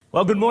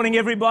Well, good morning,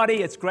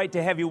 everybody. It's great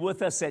to have you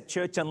with us at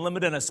Church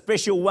Unlimited, and a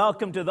special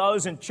welcome to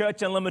those in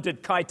Church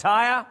Unlimited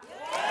Kaitaia.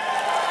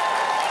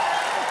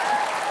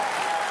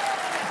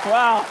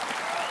 Wow.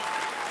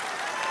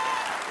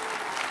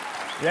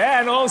 Yeah,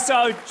 and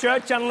also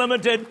Church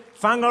Unlimited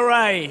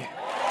Whangarei.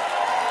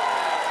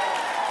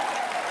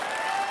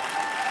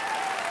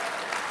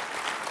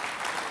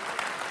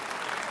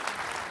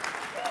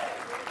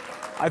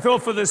 I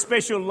thought for the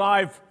special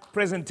live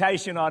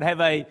presentation I'd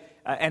have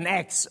an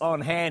axe on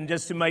hand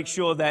just to make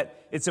sure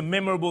that it's a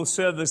memorable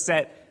service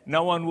that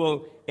no one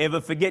will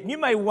ever forget. And you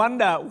may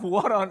wonder,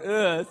 what on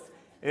earth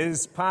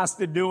is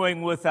Pastor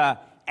doing with an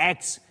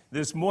axe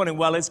this morning?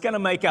 Well, it's going to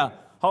make a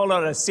whole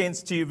lot of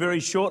sense to you very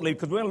shortly,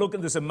 because we're going to look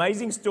at this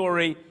amazing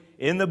story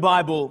in the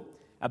Bible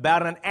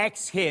about an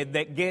axe head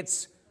that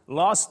gets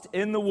lost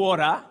in the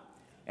water,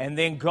 and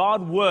then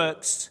God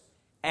works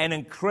an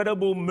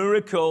incredible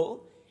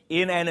miracle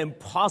in an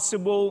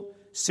impossible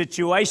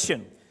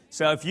situation.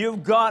 So if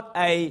you've got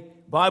a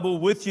Bible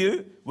with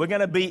you, we're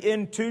going to be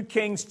in 2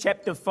 Kings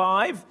chapter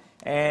 5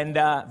 and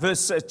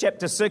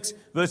chapter 6,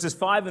 verses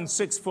 5 and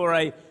 6 for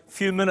a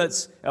few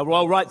minutes,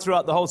 right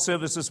throughout the whole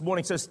service this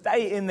morning. So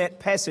stay in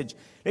that passage.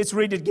 Let's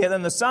read it together.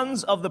 And the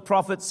sons of the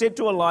prophet said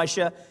to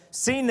Elisha,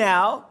 "See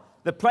now,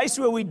 the place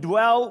where we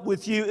dwell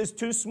with you is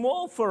too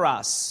small for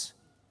us.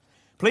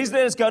 Please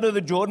let us go to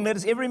the Jordan. Let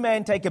us every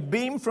man take a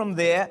beam from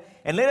there,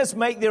 and let us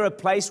make there a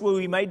place where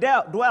we may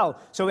dwell."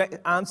 So he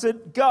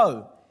answered,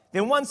 "Go."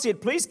 Then one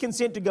said, "Please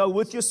consent to go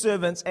with your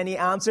servants." And he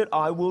answered,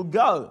 "I will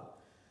go."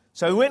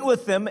 So he went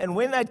with them, and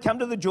when they'd come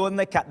to the Jordan,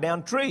 they cut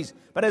down trees.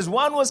 But as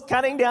one was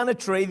cutting down a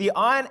tree, the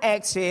iron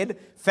axe head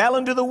fell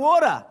into the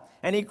water.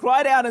 And he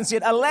cried out and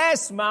said,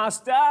 "Alas,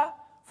 master,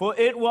 for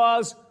it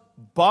was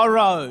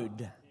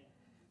borrowed."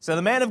 So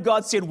the man of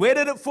God said, "Where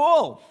did it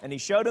fall?" And he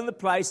showed him the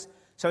place.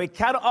 So he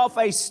cut off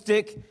a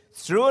stick,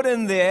 threw it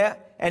in there,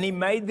 and he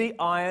made the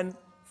iron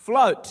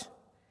float.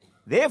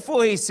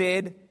 Therefore he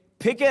said,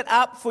 "Pick it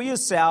up for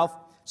yourself."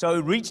 So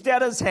he reached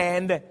out his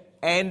hand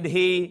and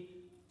he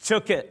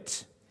took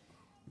it.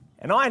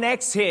 An iron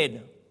axe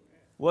head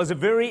was a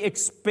very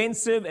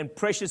expensive and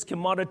precious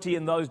commodity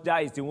in those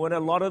days. There weren't a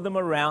lot of them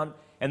around,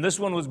 and this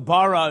one was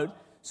borrowed.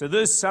 So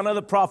this son of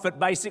the prophet,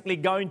 basically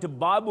going to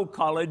Bible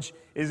college,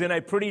 is in a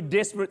pretty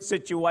desperate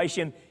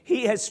situation.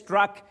 He has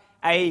struck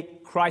a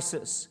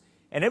crisis.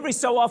 And every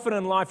so often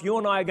in life, you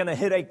and I are going to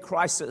hit a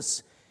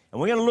crisis. And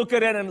we're going to look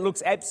at it, and it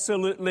looks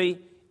absolutely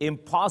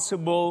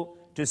impossible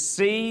to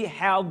see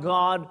how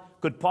God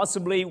could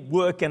possibly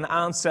work and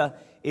answer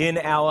in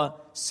our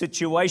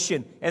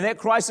situation. And that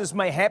crisis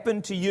may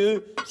happen to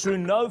you through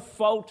no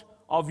fault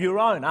of your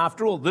own.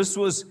 After all, this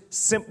was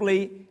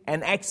simply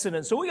an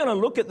accident. So we're going to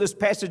look at this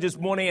passage this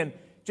morning and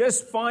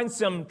just find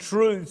some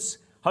truths,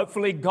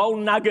 hopefully gold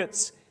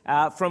nuggets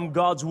from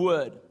God's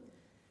Word.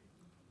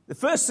 The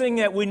first thing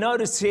that we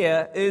notice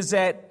here is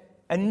that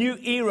a new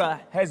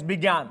era has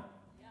begun.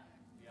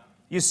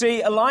 You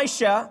see,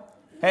 Elisha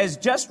has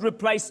just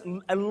replaced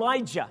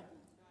Elijah.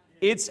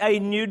 It's a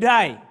new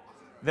day.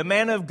 The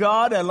man of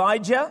God,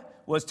 Elijah,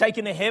 was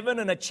taken to heaven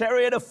in a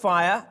chariot of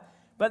fire.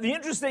 But the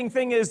interesting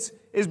thing is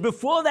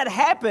before that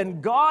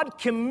happened, God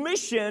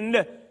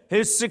commissioned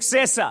his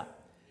successor,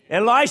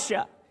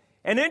 Elisha.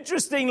 And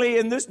interestingly,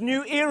 in this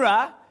new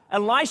era,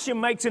 Elisha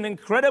makes an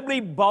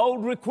incredibly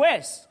bold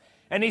request.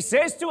 And he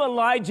says to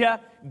Elijah,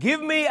 "Give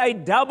me a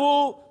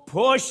double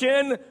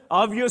portion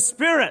of your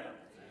spirit."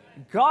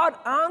 God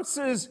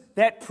answers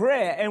that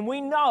prayer, and we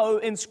know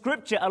in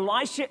Scripture,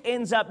 Elisha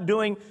ends up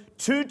doing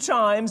 2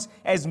 times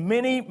as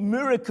many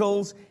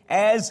miracles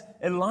as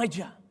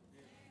Elijah.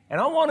 And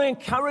I want to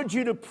encourage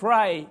you to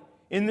pray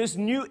in this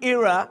new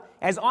era,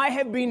 as I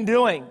have been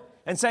doing,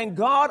 and saying,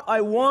 "God,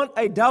 I want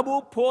a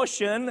double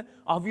portion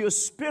of your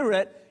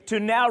spirit to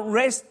now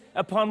rest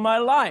upon my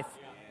life."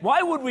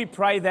 Why would we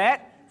pray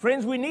that?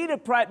 Friends, we need to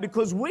pray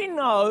because we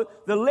know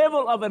the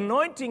level of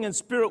anointing and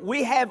spirit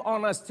we have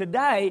on us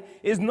today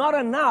is not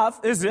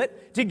enough, is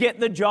it, to get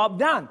the job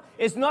done.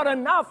 It's not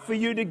enough for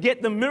you to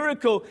get the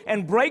miracle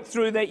and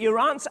breakthrough that you're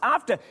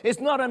after. It's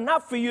not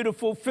enough for you to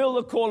fulfill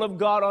the call of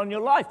God on your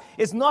life.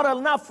 It's not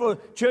enough for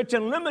Church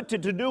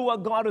Unlimited to do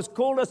what God has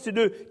called us to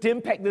do to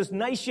impact this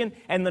nation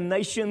and the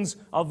nations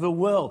of the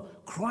world.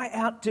 Cry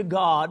out to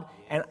God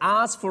and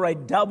ask for a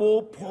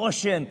double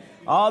portion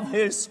of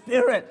His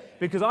Spirit,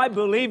 because I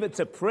believe it's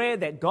a prayer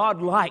that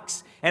God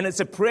likes, and it's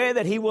a prayer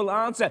that He will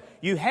answer.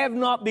 You have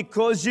not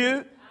because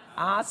you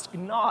ask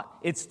not.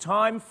 It's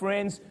time,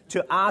 friends,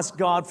 to ask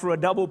God for a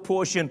double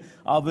portion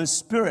of His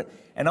Spirit.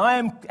 And I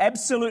am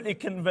absolutely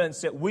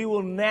convinced that we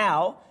will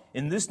now,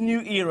 in this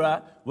new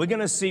era, we're going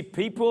to see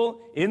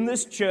people in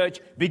this church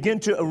begin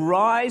to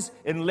arise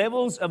in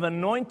levels of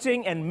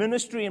anointing and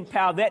ministry and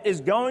power that is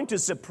going to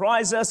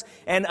surprise us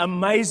and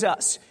amaze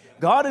us.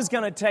 God is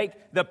going to take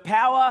the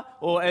power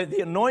or the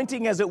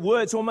anointing, as it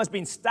were. It's almost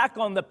been stuck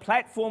on the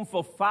platform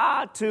for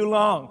far too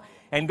long.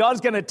 And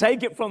God's going to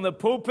take it from the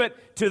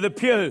pulpit to the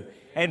pew.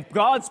 And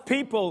God's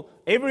people,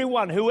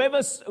 everyone,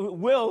 whoever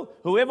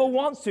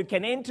wants to,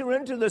 can enter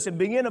into this and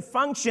begin to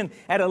function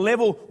at a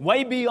level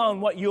way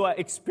beyond what you are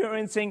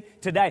experiencing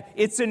today.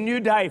 It's a new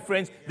day,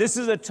 friends. This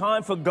is a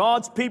time for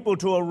God's people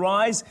to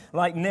arise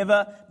like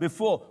never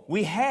before.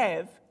 We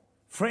have,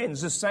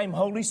 friends, the same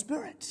Holy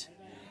Spirit.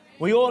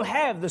 We all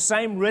have the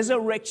same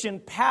resurrection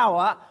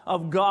power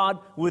of God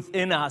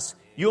within us.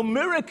 Your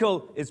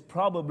miracle is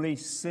probably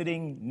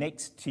sitting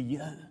next to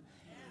you.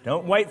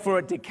 Don't wait for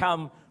it to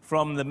come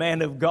from the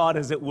man of God,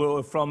 as it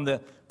were, from the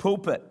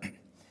pulpit.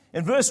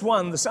 In verse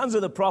 1, the sons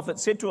of the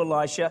prophet said to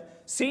Elisha,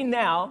 "See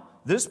now,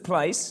 this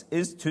place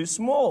is too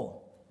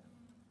small."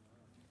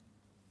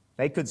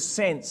 They could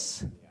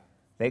sense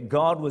that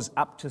God was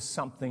up to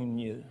something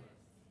new.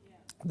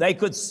 They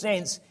could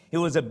sense He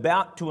was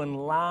about to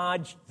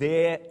enlarge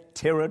their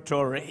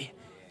territory.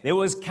 There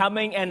was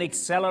coming an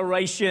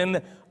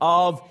acceleration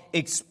of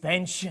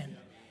expansion.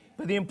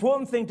 But the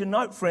important thing to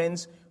note,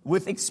 friends,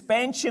 with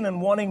expansion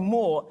and wanting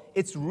more,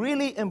 it's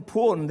really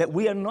important that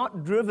we are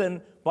not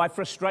driven by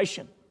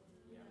frustration.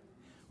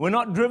 We're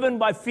not driven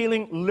by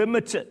feeling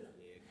limited.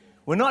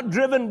 We're not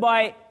driven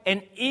by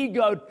an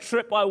ego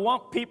trip. I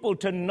want people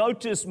to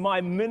notice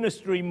my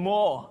ministry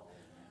more.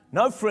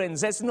 No,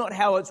 friends, that's not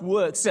how it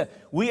works.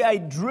 We are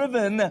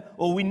driven,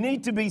 or we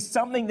need to be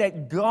something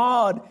that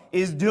God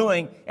is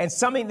doing and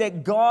something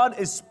that God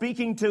is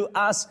speaking to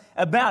us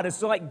about.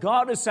 It's like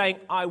God is saying,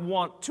 I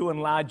want to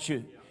enlarge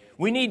you.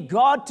 We need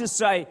God to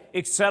say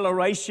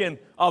acceleration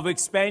of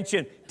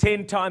expansion,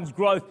 10 times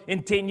growth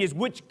in 10 years,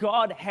 which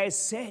God has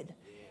said.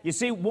 You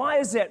see, why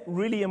is that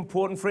really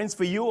important, friends,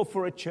 for you or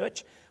for a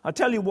church? I'll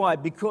tell you why.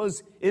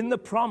 Because in the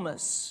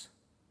promise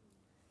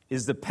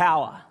is the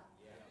power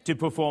to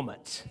perform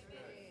it.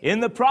 In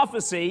the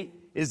prophecy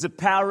is the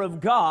power of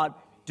God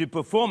to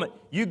perform it.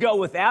 You go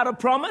without a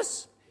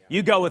promise,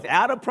 you go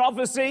without a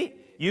prophecy,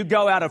 you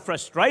go out of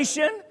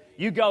frustration,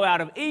 you go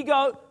out of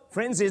ego.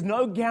 Friends, there's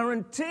no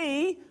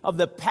guarantee of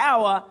the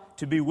power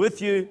to be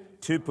with you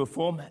to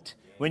perform it.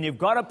 When you've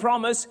got a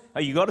promise,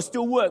 you've got to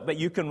still work, but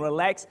you can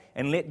relax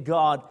and let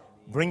God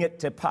bring it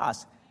to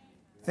pass.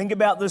 Think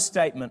about this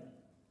statement.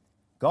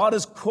 God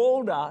has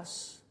called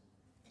us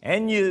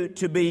and you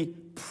to be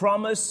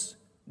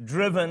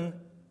promise-driven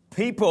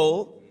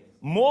people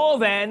more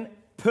than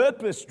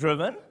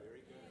purpose-driven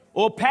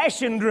or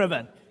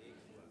passion-driven.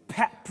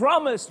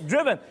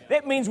 Promise-driven.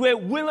 That means we're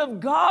will of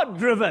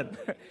God-driven.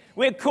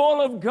 We're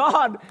call of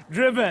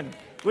God-driven.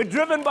 We're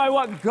driven by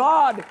what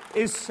God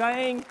is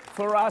saying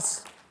for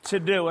us to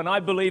do. And I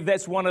believe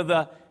that's one of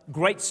the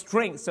great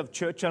strengths of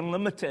Church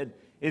Unlimited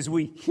is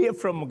we hear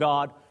from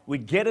God, we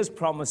get His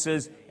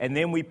promises, and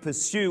then we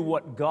pursue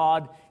what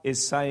God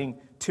is saying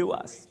to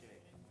us.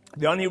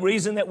 The only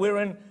reason that we're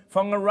in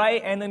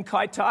Whangarei and in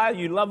Kaitaia,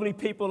 you lovely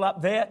people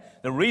up there,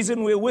 the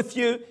reason we're with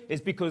you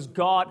is because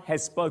God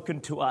has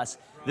spoken to us.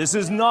 This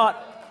is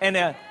not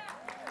an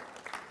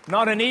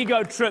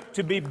ego trip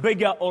to be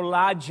bigger or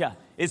larger.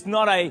 It's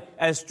not a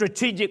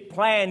strategic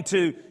plan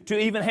to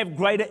even have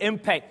greater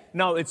impact.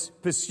 No, it's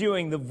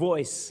pursuing the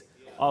voice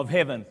of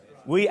heaven.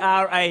 We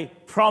are a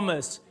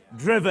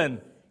promise-driven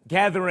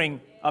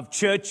gathering of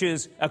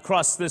churches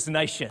across this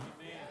nation.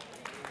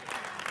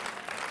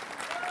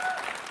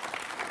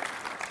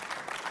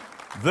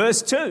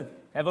 Verse 2,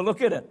 have a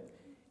look at it.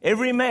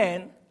 Every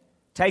man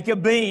take a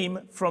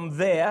beam from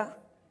there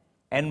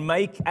and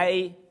make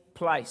a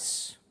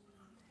place.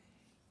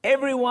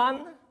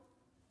 Everyone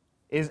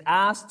is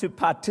asked to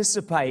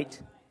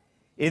participate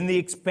in the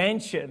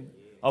expansion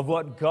of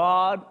what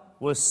God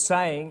was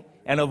saying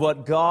and of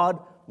what God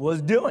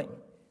was doing.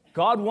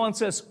 God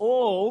wants us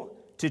all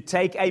to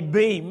take a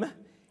beam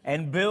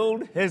and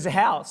build His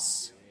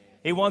house.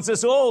 He wants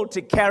us all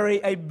to carry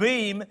a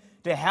beam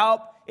to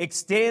help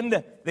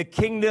extend the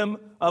kingdom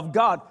of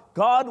God.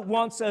 God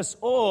wants us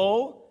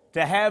all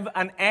to have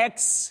an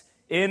axe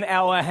in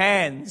our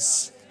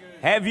hands.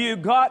 Have you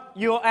got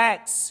your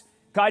axe?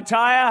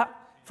 Kaitaia,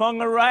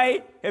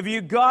 Whangarei, have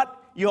you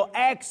got your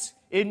axe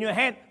in your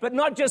hand? But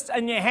not just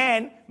in your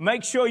hand,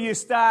 make sure you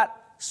start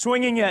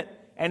swinging it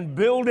and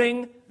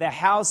building the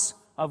house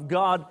of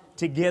God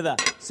together.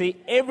 See,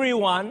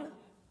 everyone,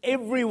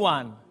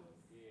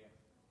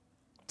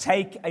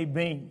 take a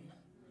beam.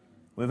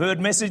 We've heard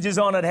messages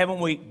on it, haven't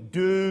we?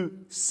 Do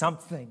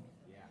something.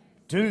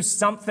 Do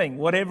something,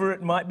 whatever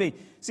it might be.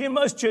 See, in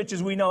most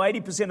churches, we know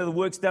 80% of the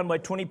work's done by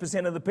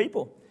 20% of the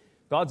people.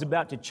 God's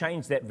about to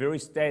change that very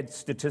sad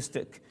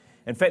statistic.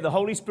 In fact, the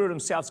Holy Spirit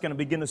Himself is going to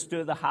begin to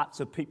stir the hearts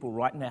of people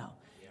right now.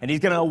 And He's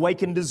going to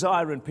awaken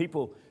desire in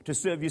people to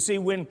serve. You see,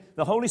 when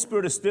the Holy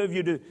Spirit has stirred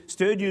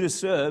you to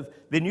serve,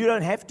 then you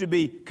don't have to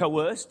be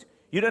coerced.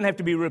 You don't have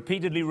to be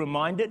repeatedly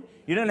reminded.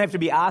 You don't have to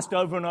be asked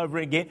over and over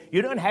again.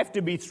 You don't have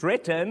to be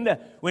threatened.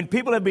 When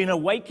people have been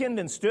awakened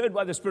and stirred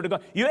by the Spirit of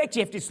God, you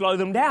actually have to slow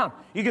them down.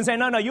 You can say,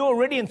 no, you're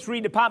already in 3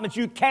 departments.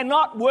 You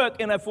cannot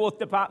work in a 4th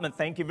department.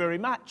 Thank you very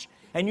much.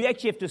 And you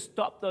actually have to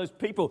stop those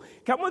people.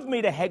 Come with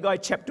me to Haggai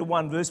chapter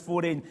 1, verse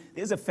 14.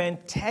 There's a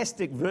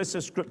fantastic verse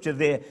of scripture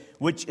there,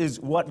 which is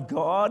what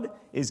God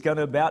is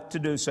about to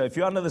do. So if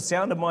you're under the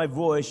sound of my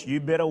voice,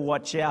 you better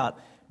watch out,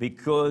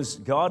 because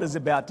God is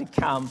about to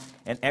come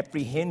and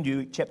apprehend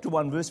you. Chapter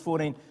 1, verse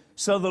 14.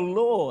 So the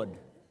Lord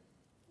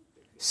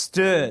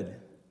stirred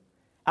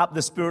up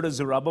the spirit of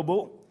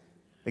Zerubbabel,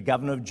 the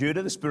governor of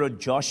Judah, the spirit of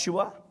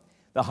Joshua,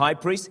 the high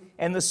priest,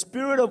 and the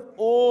spirit of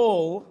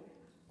all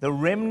the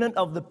remnant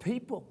of the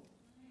people.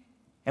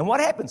 And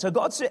what happened? So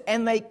God said,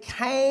 and they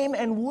came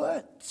and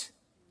worked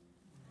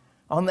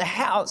on the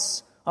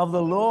house of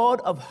the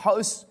Lord of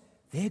hosts,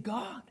 their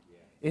God.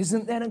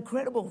 Isn't that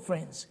incredible,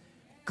 friends?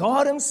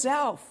 God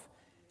himself.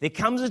 There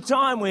comes a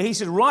time where he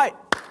says, right,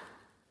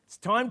 it's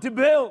time to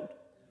build.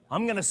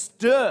 I'm going to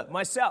stir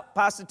myself.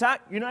 Pastor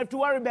Tuck, you don't have to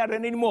worry about it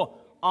anymore.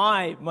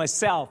 I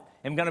myself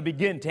am going to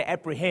begin to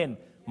apprehend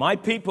my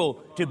people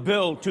to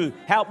build, to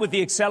help with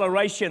the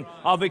acceleration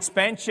of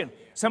expansion.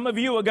 Some of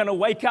you are going to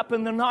wake up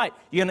in the night.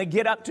 You're going to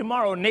get up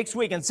tomorrow or next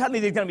week, and suddenly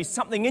there's going to be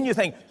something in you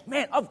thinking,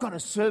 man, I've got to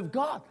serve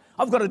God.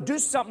 I've got to do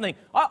something.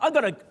 I've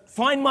got to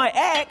find my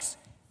axe,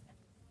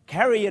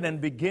 carry it, and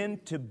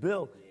begin to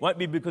build. Won't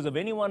be because of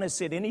anyone has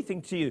said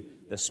anything to you.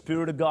 The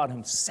Spirit of God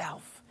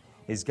himself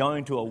is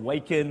going to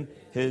awaken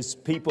his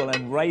people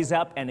and raise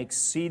up an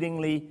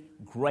exceedingly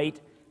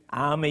great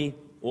army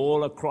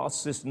all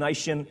across this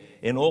nation,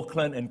 in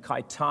Auckland and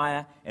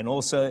Kaitaia, and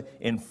also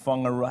in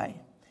Whangarei.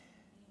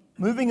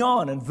 Moving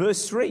on, in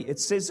verse 3, it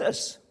says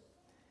this.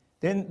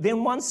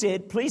 Then one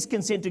said, please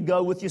consent to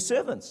go with your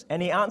servants.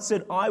 And he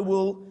answered, I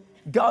will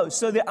go.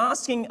 So they're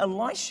asking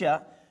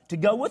Elisha to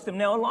go with them.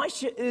 Now,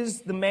 Elisha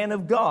is the man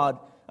of God,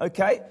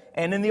 okay?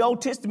 And in the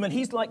Old Testament,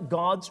 he's like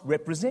God's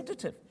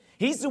representative.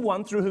 He's the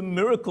one through whom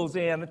miracles are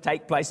going to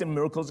take place and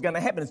miracles are going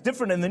to happen. It's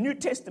different in the New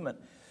Testament.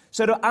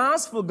 So to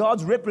ask for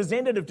God's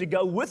representative to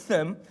go with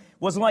them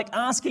was like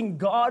asking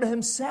God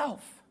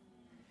himself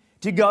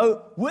to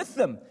go with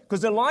them,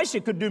 because Elisha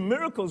could do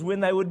miracles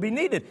when they would be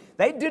needed.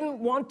 They didn't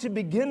want to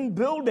begin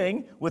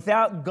building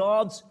without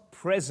God's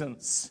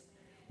presence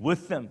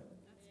with them.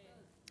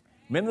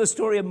 Remember the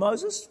story of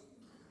Moses?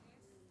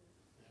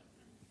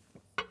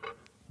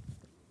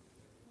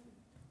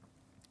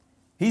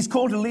 He's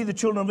called to lead the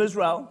children of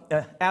Israel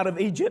out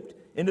of Egypt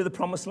into the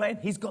promised land.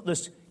 He's got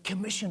this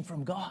commission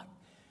from God.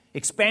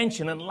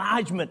 Expansion,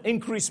 enlargement,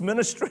 increased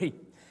ministry.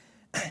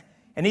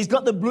 And he's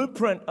got the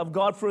blueprint of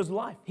God for his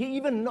life. He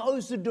even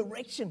knows the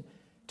direction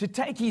to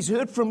take. He's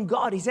heard from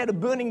God. He's had a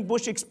burning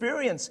bush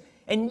experience.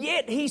 And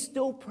yet he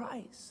still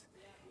prays.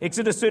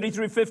 Exodus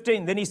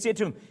 33:15. Then he said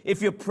to him,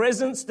 if your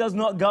presence does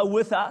not go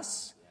with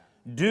us,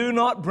 do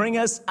not bring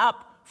us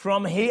up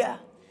from here.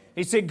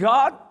 He said,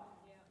 God,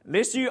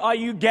 are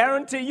you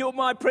guarantee you're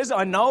my presence?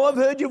 I know I've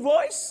heard your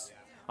voice.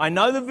 I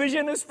know the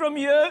vision is from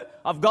you.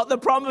 I've got the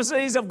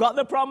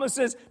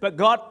promises. But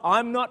God,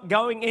 I'm not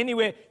going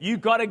anywhere.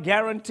 You've got to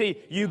guarantee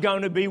you're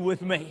going to be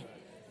with me.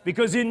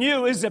 Because in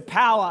you is the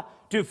power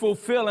to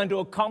fulfill and to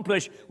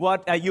accomplish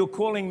what you're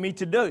calling me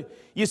to do.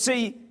 You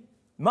see,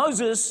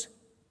 Moses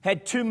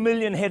had 2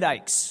 million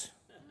headaches.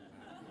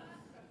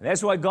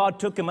 That's why God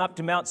took him up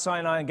to Mount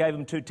Sinai and gave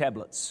him 2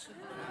 tablets.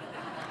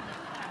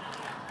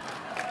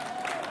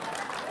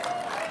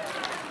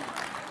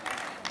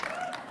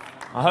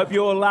 I hope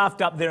you all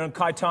laughed up there in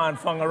Kaitaia and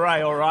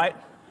Whangarei, all right?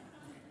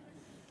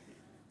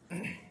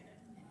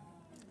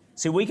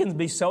 See, we can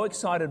be so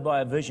excited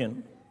by a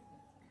vision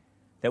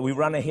that we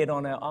run ahead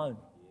on our own.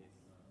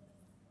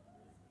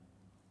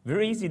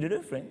 Very easy to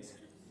do, friends.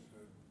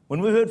 When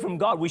we heard from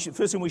God,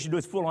 first thing we should do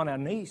is fall on our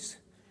knees.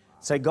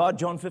 Say, God,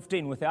 John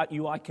 15, without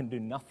you I can do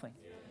nothing.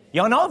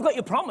 Yeah, I know I've got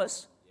your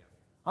promise.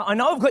 I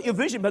know I've got your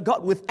vision, but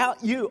God,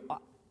 without you,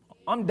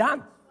 I'm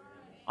done.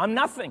 I'm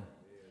nothing.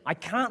 I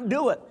can't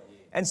do it.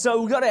 And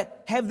so we've got to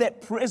have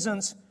that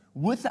presence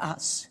with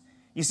us.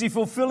 You see,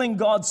 fulfilling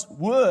God's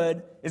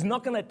word is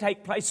not going to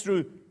take place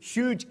through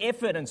huge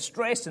effort and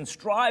stress and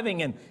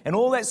striving and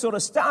all that sort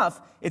of stuff.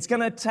 It's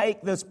going to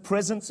take this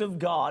presence of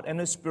God and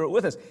His Spirit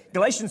with us.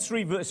 Galatians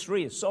 3 verse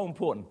 3 is so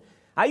important.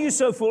 Are you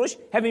so foolish?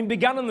 Having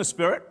begun in the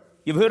Spirit,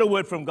 you've heard a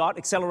word from God,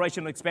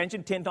 acceleration and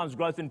expansion, 10 times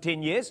growth in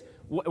 10 years,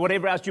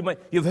 whatever else you might.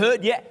 You've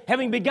heard, yeah.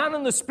 Having begun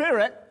in the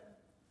Spirit,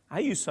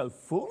 are you so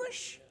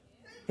foolish?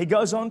 He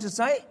goes on to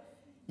say,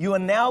 you are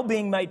now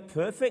being made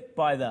perfect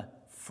by the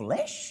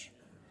flesh?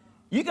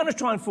 You're going to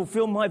try and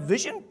fulfill my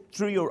vision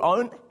through your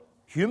own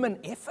human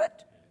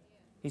effort?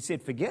 He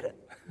said, forget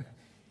it.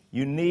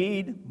 You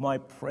need my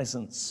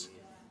presence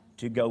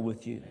to go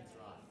with you.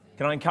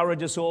 Can I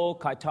encourage us all,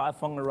 Kaitaia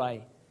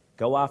Whangarei,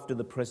 go after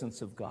the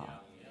presence of God.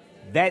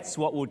 That's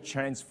what will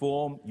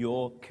transform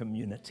your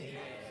community.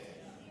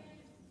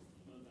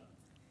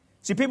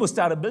 See, people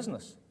start a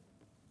business,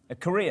 a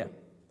career,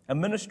 a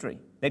ministry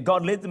that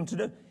God led them to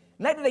do.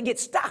 Later they get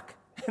stuck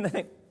and they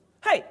think,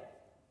 hey,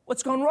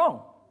 What's gone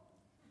wrong?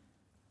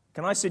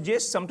 Can I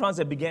suggest sometimes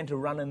they began to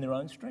run in their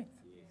own strength?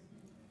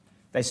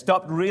 They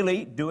stopped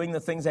really doing the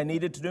things they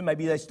needed to do.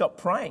 Maybe they stopped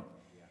praying.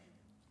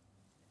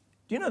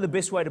 Do you know the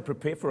best way to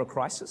prepare for a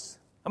crisis?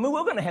 I mean,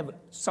 we're going to have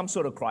some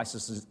sort of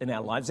crisis in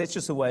our lives. That's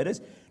just the way it is.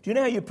 Do you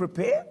know how you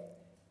prepare?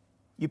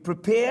 You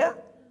prepare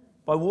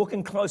by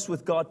walking close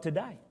with God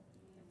today.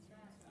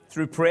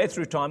 Through prayer,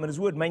 through time in His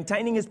Word,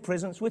 maintaining His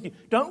presence with you.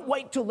 Don't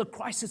wait till the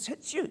crisis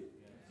hits you.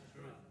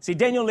 See,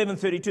 Daniel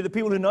 11:32, the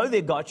people who know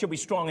their God shall be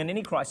strong in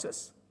any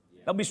crisis.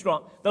 They'll be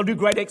strong. They'll do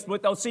great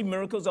exploits. They'll see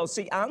miracles. They'll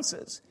see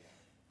answers.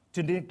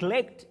 To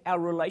neglect our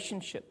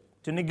relationship,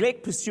 to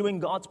neglect pursuing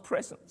God's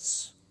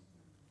presence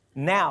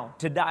now,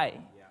 today,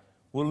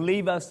 will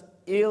leave us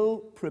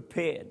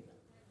ill-prepared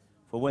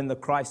for when the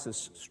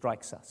crisis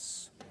strikes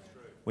us.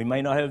 We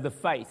may not have the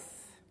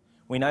faith.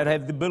 We may not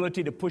have the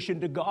ability to push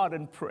into God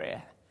in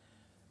prayer.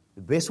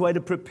 The best way to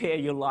prepare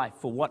your life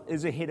for what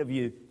is ahead of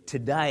you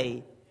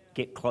today,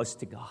 get close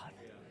to God.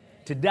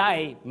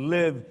 Today,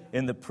 live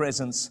in the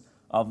presence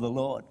of the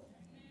Lord.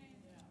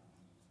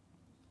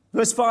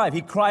 Verse 5,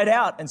 he cried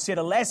out and said,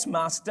 "Alas,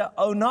 Master,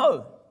 oh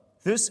no,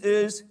 this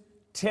is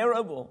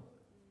terrible."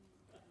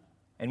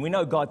 And we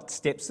know God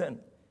steps in.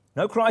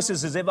 No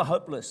crisis is ever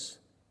hopeless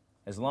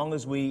as long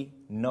as we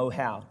know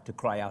how to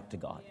cry out to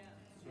God.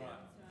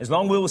 As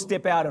long as we will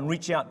step out and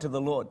reach out to the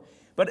Lord.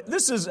 But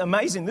this is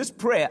amazing. This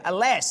prayer,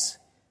 "Alas,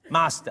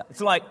 Master." It's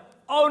like,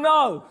 oh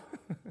no,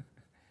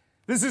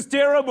 this is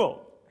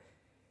terrible.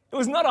 It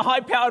was not a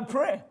high-powered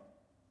prayer.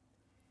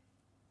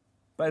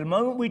 But the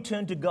moment we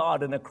turn to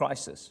God in a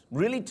crisis,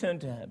 really turn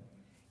to Him,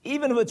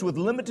 even if it's with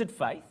limited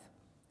faith,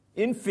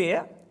 in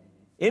fear,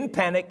 in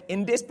panic,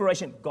 in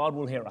desperation, God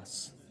will hear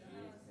us.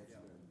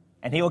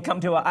 And He will come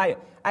to our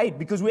aid,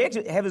 because we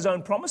actually have His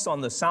own promise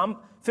on this. Psalm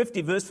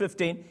 50, verse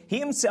 15, He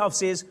Himself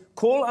says,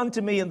 "Call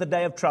unto me in the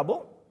day of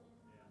trouble,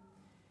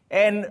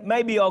 and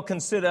maybe I'll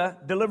consider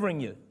delivering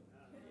you."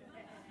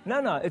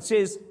 No, it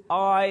says,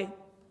 "I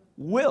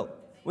will."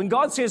 When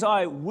God says,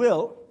 "I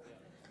will,"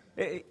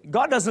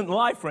 God doesn't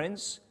lie,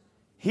 friends.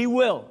 He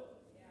will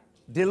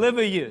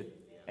deliver you,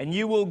 and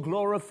you will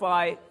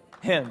glorify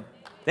Him.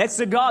 That's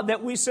the God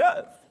that we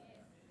serve.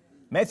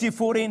 Matthew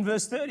 14,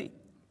 verse 30.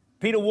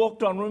 Peter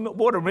walked on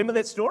water. Remember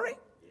that story?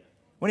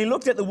 When he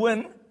looked at the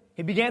wind,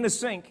 he began to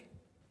sink.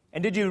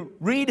 And did you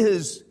read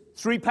his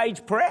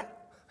 3-page prayer?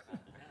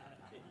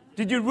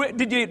 Did you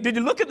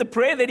look at the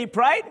prayer that he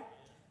prayed? Do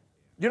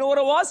you know what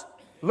it was?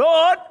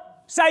 "Lord,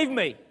 save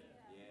me."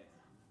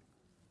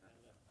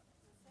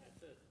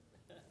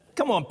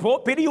 Come on,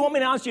 Peter, you want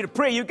me to ask you to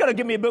pray? You've got to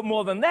give me a bit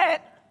more than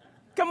that.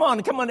 Come on,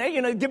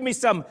 give me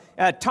some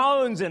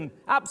tones and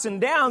ups and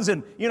downs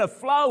and,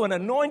 flow and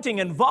anointing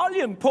and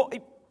volume.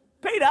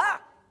 Peter,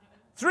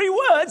 3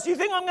 words, you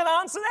think I'm going to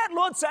answer that?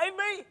 "Lord, save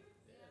me"?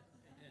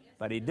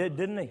 But he did,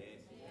 didn't he?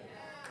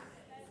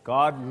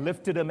 God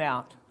lifted him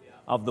out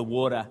of the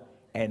water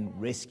and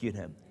rescued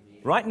him.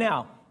 Right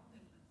now,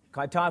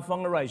 Kai Tai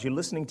Whangareis, you're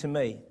listening to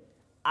me,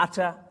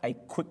 utter a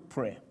quick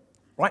prayer.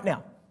 Right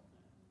now.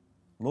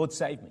 "Lord,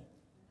 save me.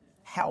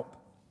 Help."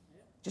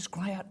 Just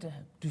cry out to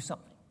Him. Do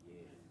something.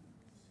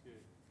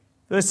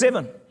 Verse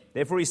 7,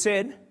 therefore he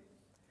said,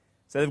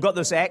 so they've got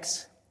this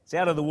axe. It's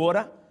out of the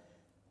water.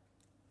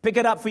 "Pick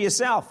it up for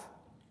yourself."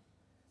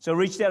 So he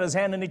reached out his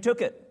hand and he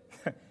took it.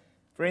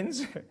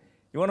 Friends,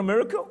 you want a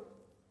miracle?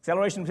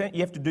 Acceleration, you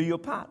have to do your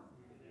part.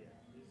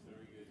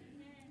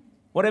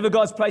 Whatever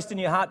God's placed in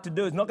your heart to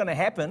do is not going to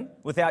happen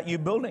without you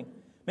building.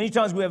 Many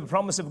times we have a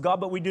promise of God,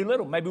 but we do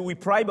little. Maybe we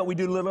pray, but we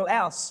do little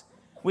else.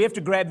 We have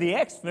to grab the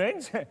axe,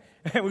 friends.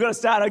 We've got to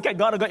start, okay,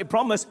 God, I got your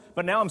promise,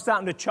 but now I'm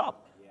starting to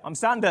chop. I'm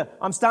starting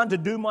to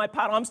do my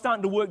part. I'm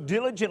starting to work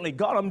diligently.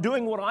 God, I'm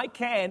doing what I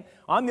can.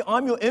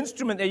 I'm your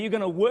instrument that you're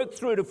going to work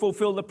through to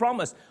fulfill the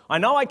promise. I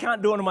know I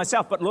can't do it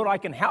myself, but Lord, I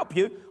can help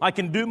you. I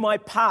can do my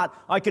part.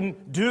 I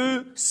can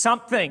do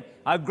something.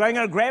 I'm going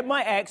to grab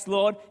my axe,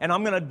 Lord, and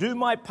I'm going to do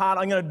my part.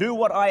 I'm going to do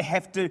what I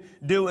have to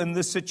do in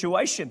this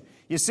situation.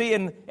 You see,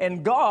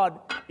 and God,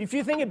 if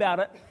you think about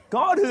it,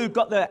 God who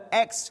got the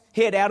axe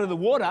head out of the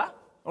water,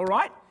 all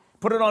right,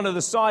 put it onto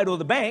the side or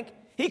the bank,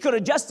 He could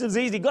have just as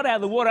easily got out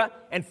of the water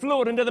and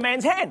flew it into the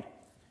man's hand.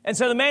 And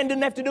so the man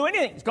didn't have to do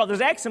anything. He's got this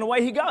axe and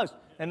away he goes.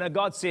 And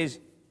God says,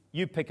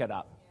 "You pick it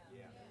up.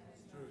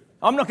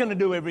 I'm not going to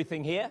do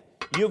everything here.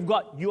 You've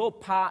got your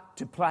part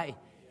to play.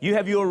 You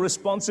have your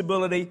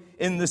responsibility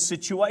in this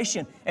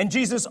situation." And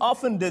Jesus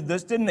often did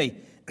this, didn't He?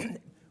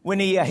 When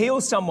He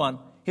heals someone,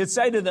 He'd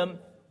say to them,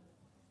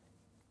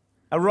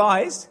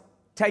 "Arise,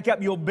 take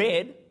up your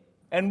bed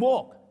and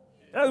walk."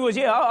 In other words,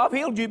 I've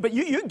healed you, but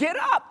you get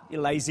up,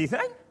 you lazy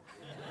thing.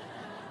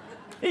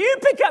 You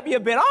pick up your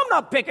bed. I'm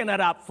not picking it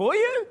up for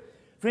you.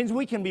 Friends,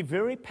 we can be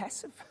very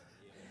passive.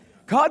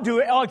 God, do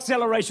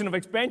acceleration of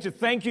expansion.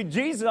 Thank you,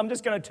 Jesus. I'm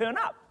just going to turn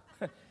up.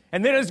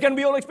 And then it's going to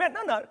be all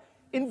expanded. No.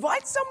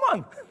 Invite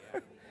someone.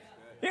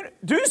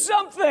 Do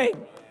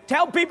something.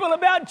 Tell people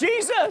about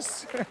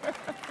Jesus.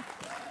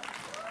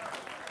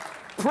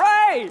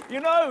 Pray.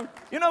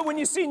 When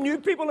you see new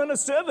people in a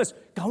service,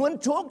 go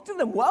and talk to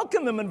them,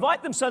 welcome them,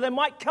 invite them so they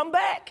might come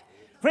back.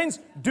 Friends,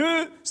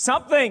 do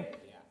something.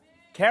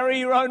 Carry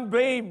your own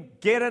beam.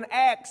 Get an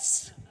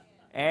axe.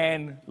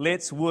 And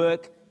let's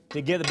work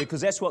together,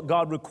 because that's what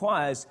God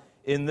requires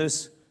in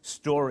this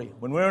story.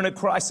 When we're in a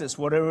crisis,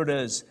 whatever it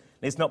is,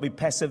 let's not be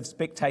passive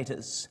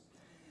spectators.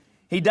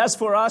 He does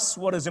for us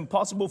what is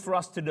impossible for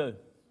us to do.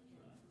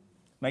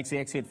 Makes the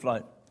axe head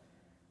float.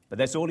 But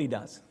that's all he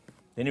does.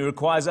 Then he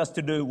requires us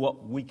to do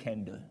what we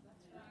can do.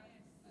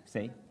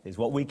 See, there's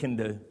what we can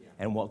do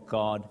and what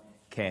God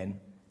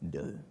can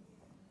do.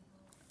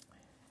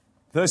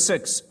 Verse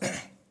 6,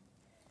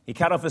 he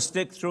cut off a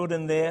stick, threw it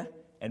in there,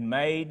 and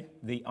made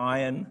the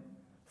iron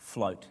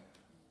float.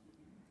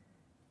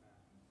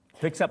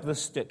 Picks up the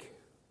stick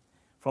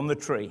from the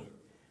tree.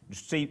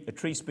 The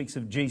tree speaks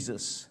of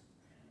Jesus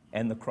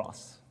and the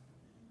cross.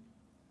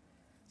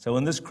 So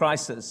in this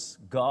crisis,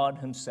 God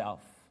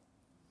himself,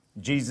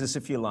 Jesus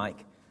if you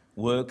like,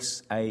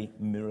 works a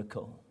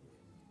miracle.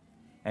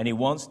 And he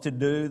wants to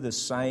do the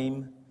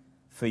same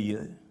for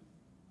you.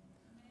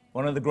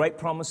 One of the great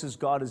promises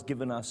God has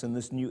given us in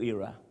this new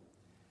era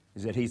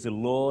is that he's the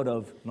Lord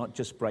of not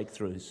just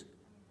breakthroughs,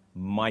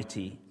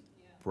 mighty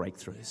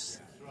breakthroughs.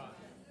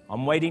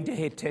 I'm waiting to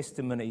hear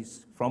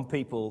testimonies from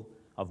people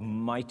of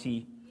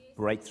mighty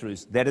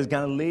breakthroughs that is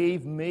going to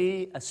leave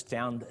me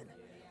astounded.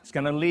 It's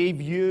going to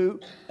leave you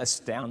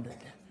astounded.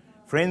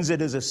 Friends,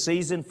 it is a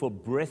season for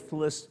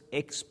breathless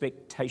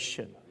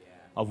expectation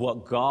of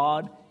what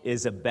God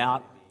is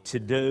about to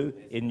do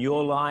in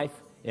your life,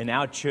 in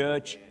our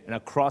church, and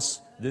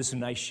across this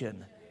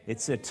nation.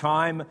 It's a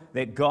time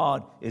that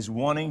God is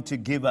wanting to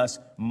give us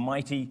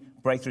mighty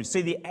breakthroughs.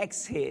 See, the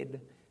axe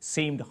head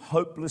seemed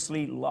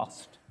hopelessly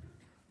lost.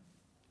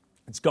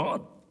 It's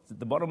gone. It's at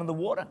the bottom of the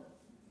water.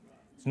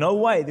 There's no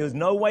way. There was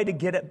no way to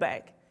get it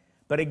back.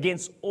 But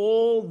against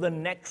all the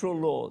natural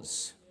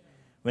laws,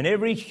 when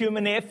every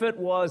human effort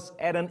was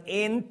at an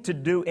end to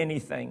do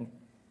anything,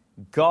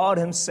 God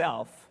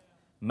himself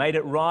made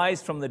it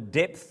rise from the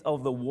depth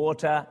of the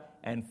water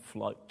and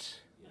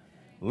float.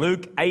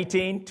 Luke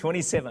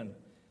 18:27.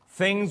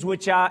 Things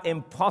which are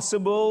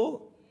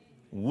impossible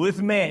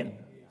with men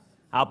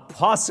are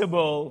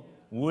possible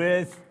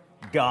with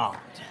God.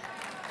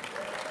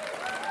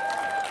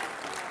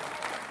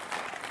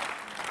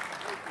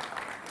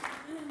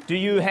 Do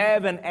you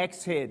have an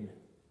axe head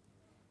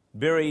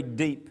buried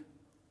deep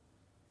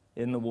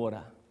in the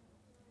water?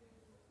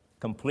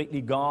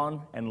 Completely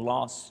gone and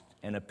lost,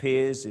 and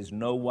appears there's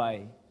no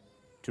way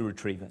to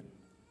retrieve it.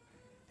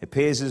 It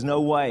appears there's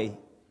no way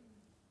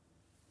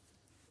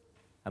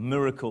a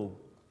miracle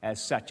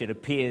as such, it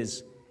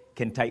appears,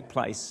 can take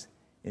place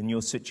in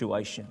your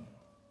situation.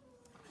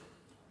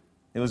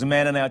 There was a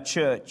man in our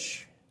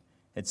church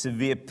had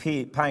severe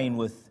pain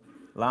with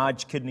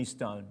large kidney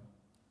stone.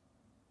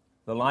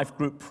 The life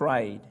group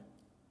prayed.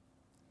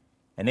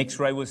 An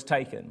x-ray was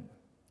taken.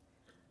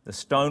 The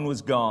stone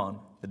was gone.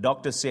 The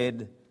doctor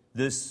said,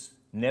 "This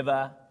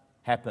never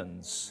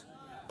happens."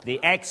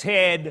 The axe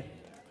head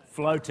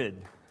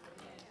floated.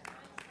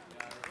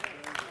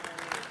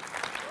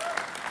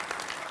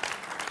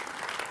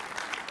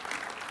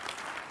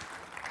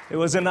 There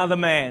was another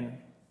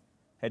man,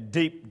 had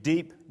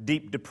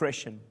deep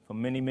depression for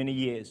many, many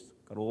years.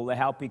 Got all the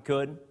help he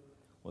could,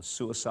 was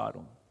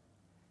suicidal.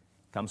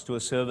 Comes to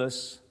a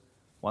service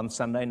one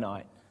Sunday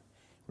night,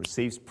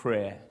 receives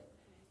prayer,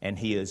 and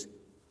he is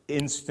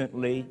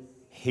instantly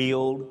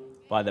healed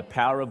by the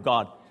power of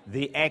God.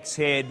 The axe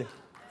head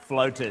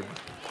floated.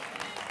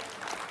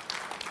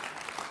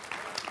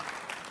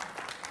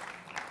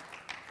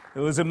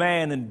 There was a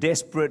man in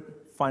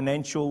desperate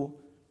financial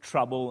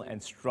trouble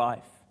and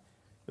strife.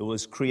 It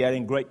was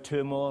creating great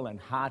turmoil and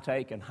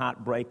heartache and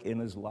heartbreak in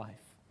his life.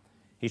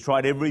 He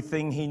tried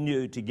everything he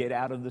knew to get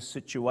out of the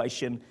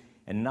situation,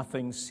 and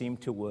nothing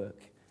seemed to work.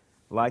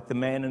 Like the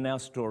man in our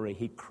story,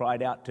 he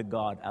cried out to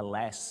God,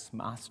 "Alas,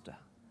 Master."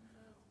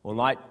 Or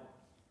like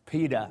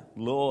Peter,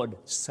 "Lord,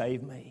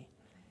 save me."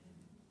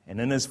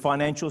 And in his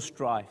financial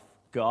strife,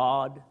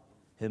 God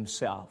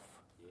himself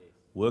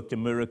worked a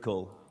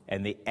miracle,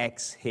 and the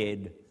axe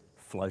head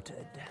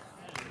floated.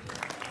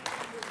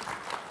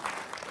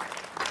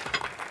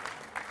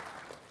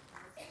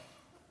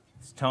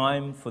 It's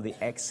time for the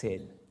axe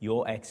head,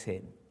 your axe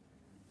head,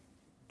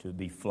 to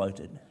be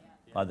floated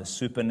by the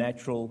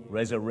supernatural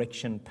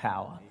resurrection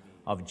power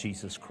of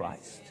Jesus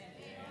Christ.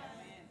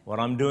 What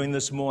I'm doing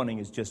this morning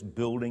is just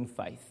building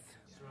faith.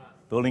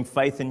 Building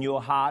faith in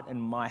your heart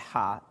and my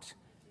heart,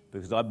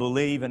 because I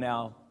believe in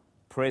our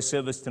prayer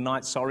service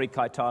tonight. Sorry,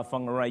 Kaitaia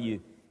Whangarei,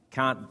 you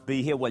can't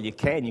be here. Well, you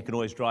can. You can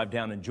always drive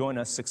down and join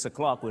us, 6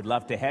 o'clock. We'd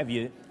love to have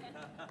you.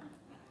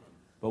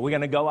 But we're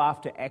going to go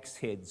after axe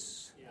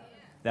heads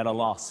that are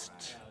lost.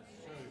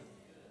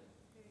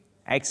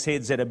 Axe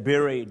heads that are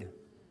buried,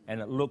 and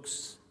it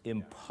looks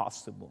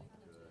impossible.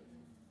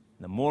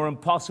 The more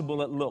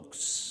impossible it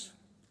looks,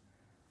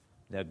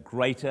 the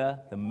greater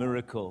the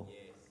miracle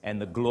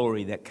and the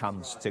glory that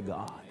comes to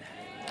God.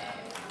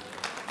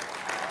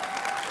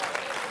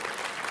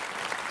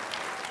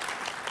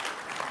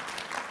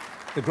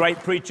 The great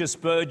preacher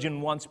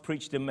Spurgeon once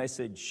preached a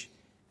message,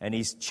 and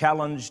he's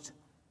challenged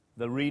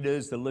the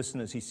readers, the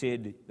listeners, he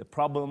said, the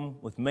problem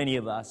with many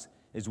of us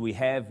is we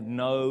have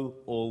no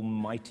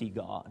almighty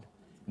God,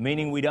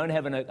 meaning we don't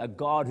have a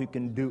God who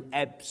can do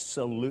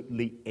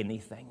absolutely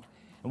anything.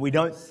 And we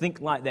don't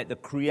think like that. The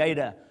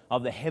creator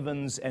of the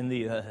heavens and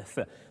the earth,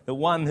 the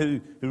one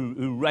who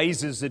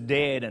raises the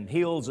dead and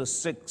heals the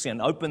sick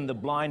and opens the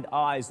blind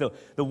eyes,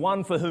 the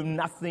one for whom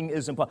nothing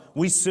is impossible.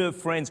 We serve,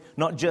 friends,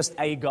 not just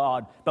a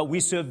God, but we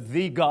serve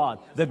the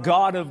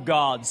God of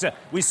gods.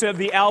 We serve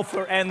the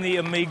Alpha and the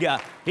Omega.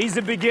 He's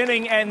the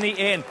beginning and the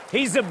end.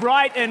 He's the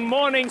bright and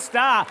morning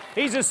star.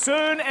 He's a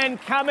soon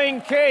and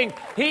coming King.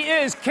 He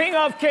is King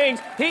of kings.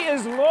 He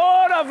is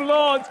Lord of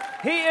lords.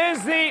 He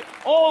is the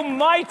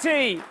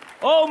Almighty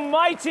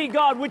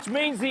God, which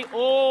means the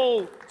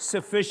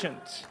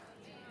all-sufficient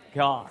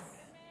God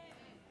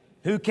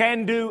who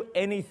can do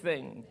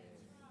anything.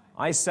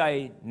 I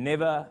say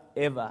never,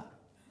 ever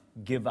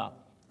give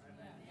up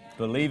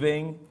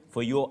believing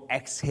for your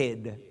axe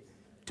head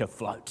to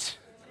float,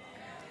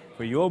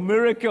 for your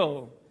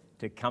miracle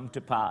to come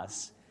to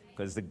pass,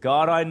 because the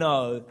God I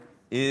know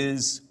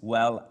is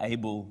well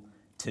able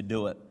to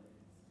do it.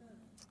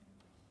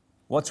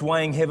 What's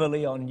weighing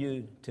heavily on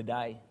you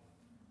today?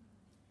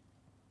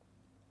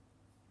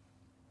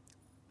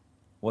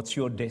 What's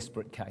your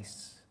desperate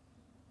case?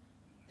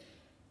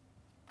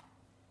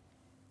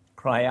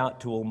 Cry out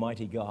to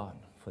Almighty God,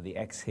 for the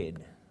axe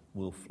head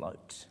will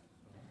float.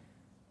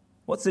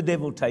 What's the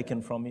devil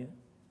taken from you?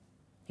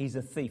 He's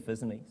a thief,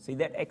 isn't he? See,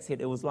 that axe head,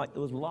 it was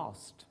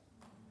lost.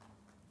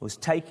 It was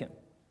taken.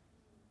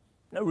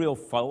 No real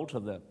fault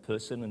of the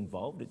person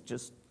involved. It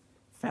just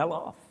fell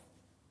off.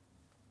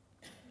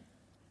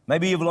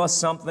 Maybe you've lost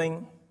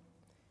something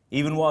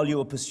even while you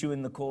were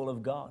pursuing the call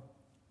of God.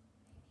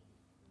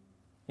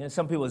 You know,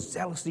 some people are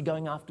zealously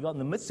going after God. In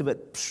the midst of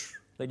it,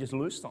 they just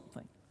lose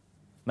something.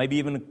 Maybe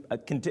even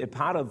a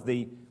part of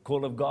the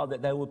call of God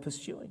that they were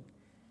pursuing.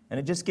 And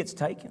it just gets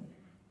taken.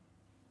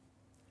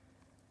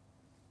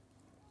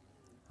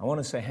 I want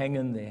to say, hang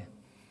in there.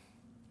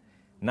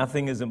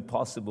 Nothing is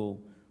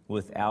impossible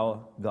with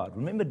our God.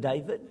 Remember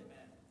David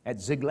at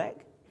Ziklag?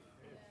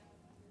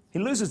 He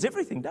loses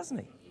everything, doesn't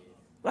he?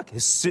 Look,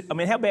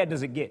 how bad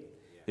does it get?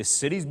 His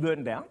city's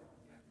burned down.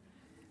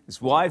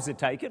 His wives are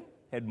taken,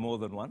 had more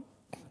than one.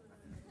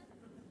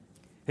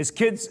 His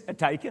kids are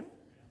taken.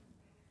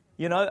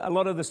 You know, a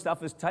lot of the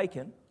stuff is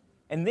taken.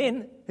 And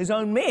then his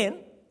own men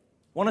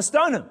want to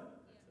stone him.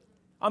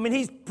 I mean,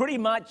 he's pretty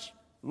much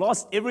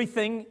lost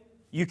everything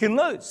you can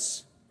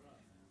lose.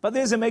 But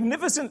there's a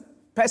magnificent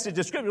passage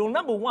of Scripture. Well,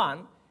 number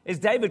one is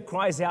David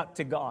cries out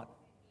to God.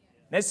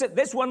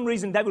 That's one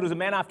reason David was a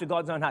man after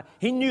God's own heart.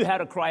 He knew how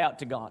to cry out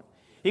to God.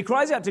 He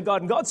cries out to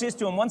God, and God says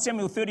to him, 1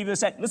 Samuel 30,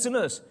 verse 8, listen to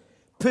this,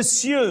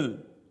 pursue,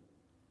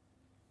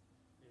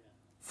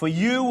 for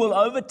you will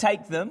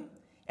overtake them,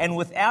 and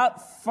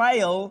without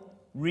fail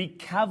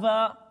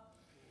recover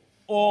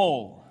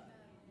all.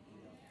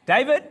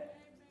 David,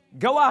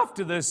 go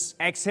after this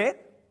axe head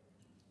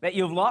that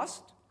you've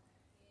lost.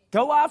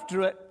 Go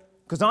after it,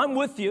 because I'm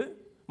with you.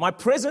 My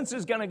presence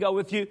is going to go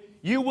with you.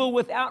 You will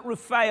without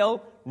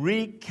fail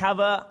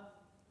recover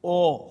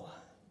all.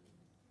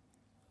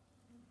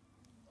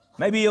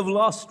 Maybe you've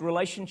lost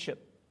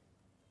relationship,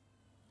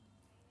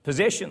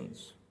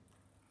 possessions,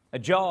 a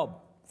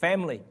job,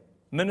 family,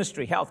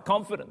 ministry, health,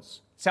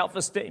 confidence,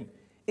 self-esteem.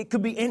 It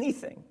could be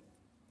anything.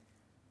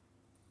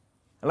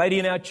 A lady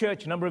in our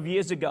church a number of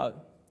years ago,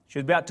 she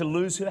was about to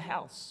lose her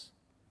house.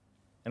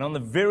 And on the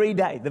very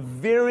day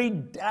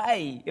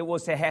it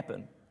was to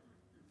happen,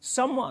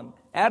 someone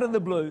out of the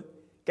blue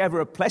gave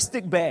her a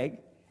plastic bag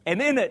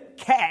and in it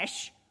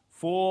cash,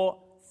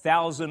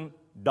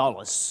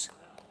 $4,000.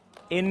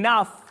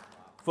 Enough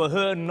for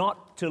her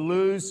not to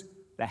lose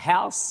the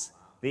house.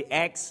 The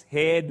axe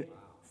head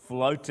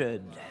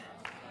floated.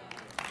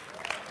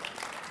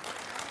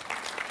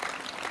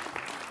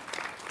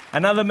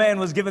 Another man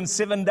was given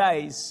 7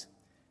 days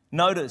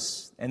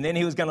notice, and then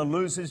he was going to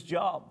lose his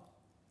job.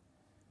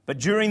 But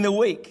during the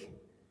week,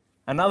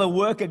 another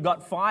worker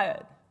got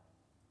fired.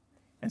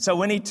 And so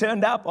when he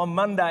turned up on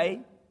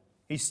Monday,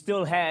 he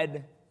still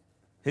had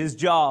his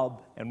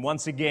job. And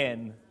once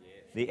again,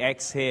 the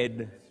axe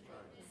head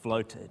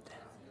floated.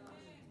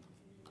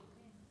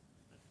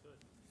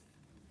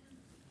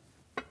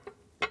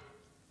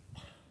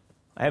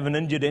 I haven't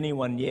injured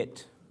anyone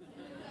yet.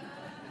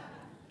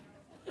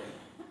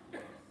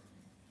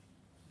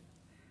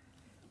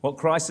 What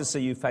crisis are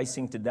you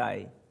facing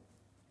today,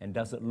 and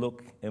does it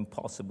look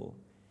impossible?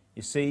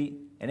 You see,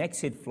 an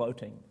axe head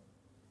floating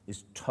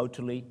is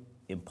totally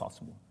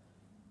impossible.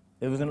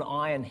 It was an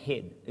iron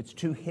head. It's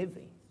too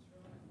heavy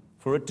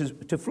for it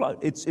to float.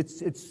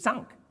 It's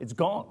sunk. It's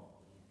gone.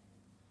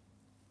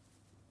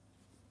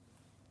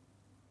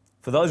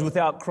 For those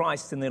without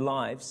Christ in their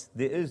lives,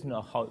 there is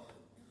no hope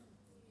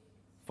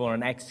for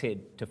an axe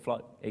head to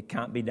float. It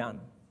can't be done.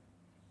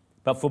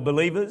 But for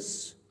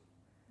believers,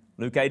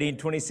 Luke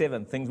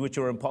 18:27, things which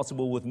are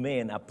impossible with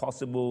men are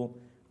possible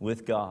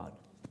with God.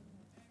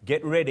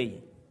 Get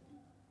ready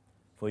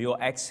for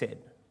your axe head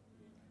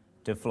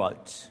to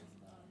float.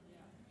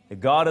 The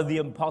God of the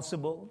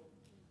impossible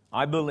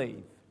I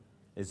believe,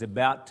 is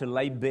about to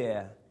lay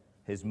bare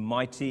his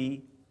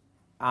mighty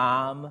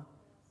arm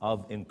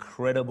of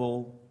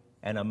incredible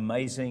and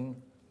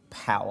amazing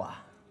power.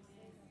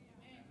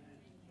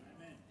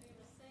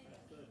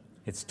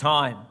 It's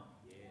time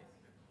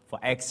for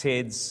axe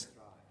heads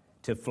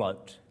to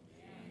float.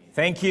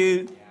 Thank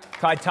you,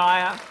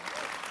 Kaitaia.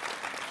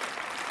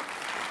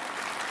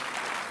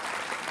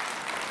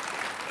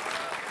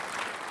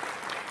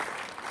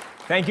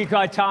 Thank you,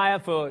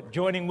 Kaitaia, for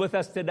joining with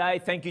us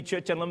today. Thank you,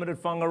 Church Unlimited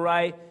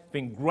Whangarei. It's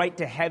been great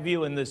to have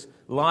you in this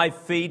live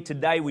feed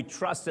today. We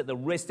trust that the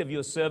rest of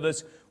your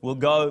service will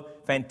go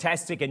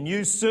fantastic, and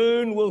you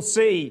soon will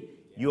see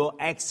your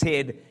axe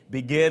head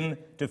begin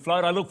to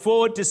float. I look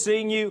forward to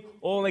seeing you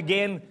all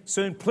again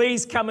soon.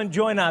 Please come and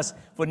join us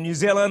for New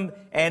Zealand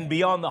and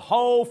beyond. The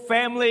whole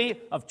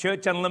family of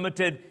Church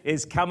Unlimited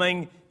is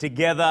coming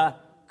together.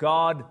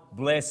 God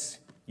bless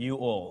you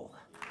all.